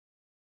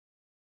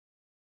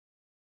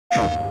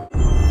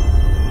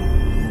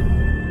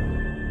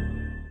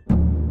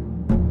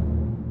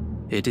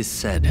It is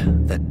said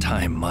that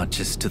time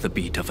marches to the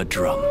beat of a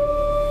drum.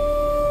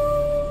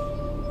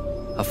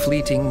 A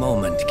fleeting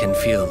moment can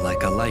feel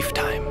like a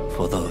lifetime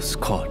for those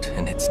caught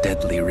in its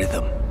deadly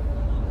rhythm.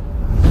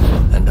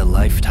 And a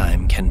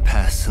lifetime can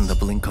pass in the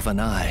blink of an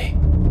eye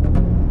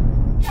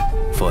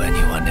for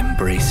anyone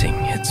embracing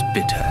its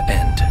bitter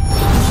end.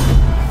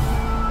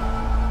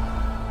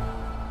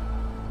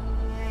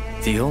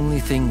 The only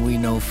thing we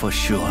know for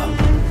sure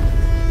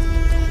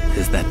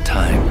is that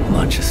time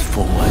marches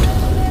forward.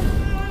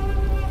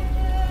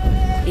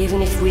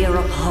 Even if we are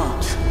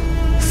apart,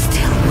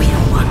 still we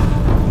are one.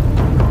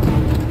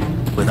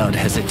 Without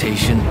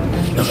hesitation,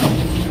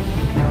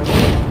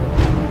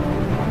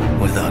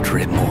 without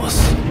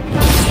remorse.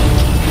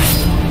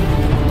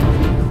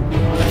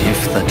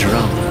 If the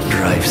drum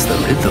drives the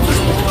rhythm,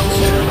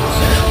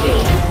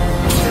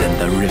 then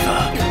the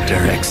river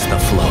directs the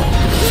flow.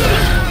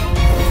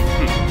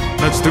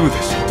 Let's do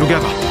this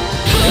together.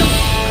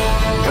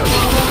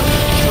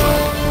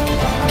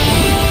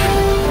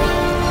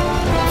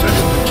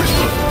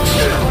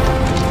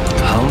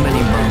 How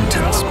many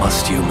mountains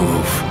must you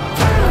move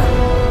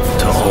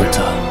to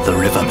alter the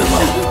river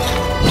below?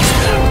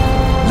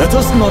 Let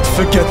us not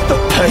forget the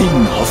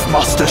pain of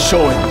Master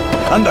Shoin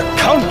and the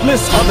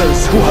countless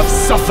others who have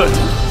suffered.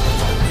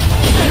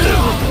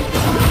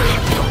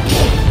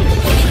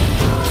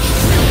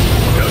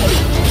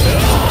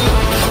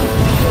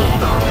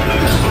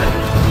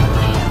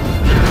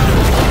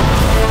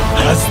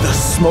 As the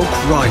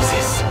smoke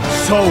rises,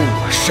 so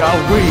shall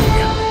we.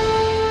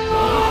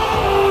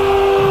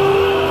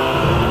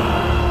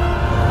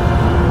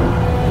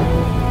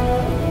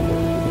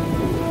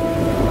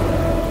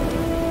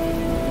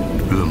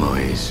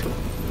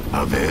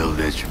 A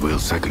village will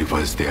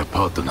sacrifice their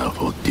partner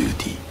for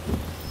duty.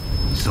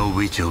 So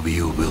which of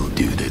you will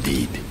do the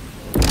deed?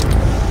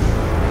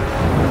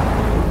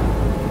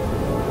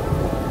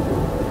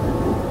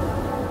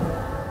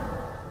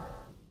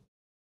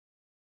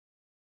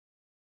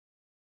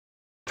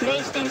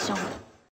 PlayStation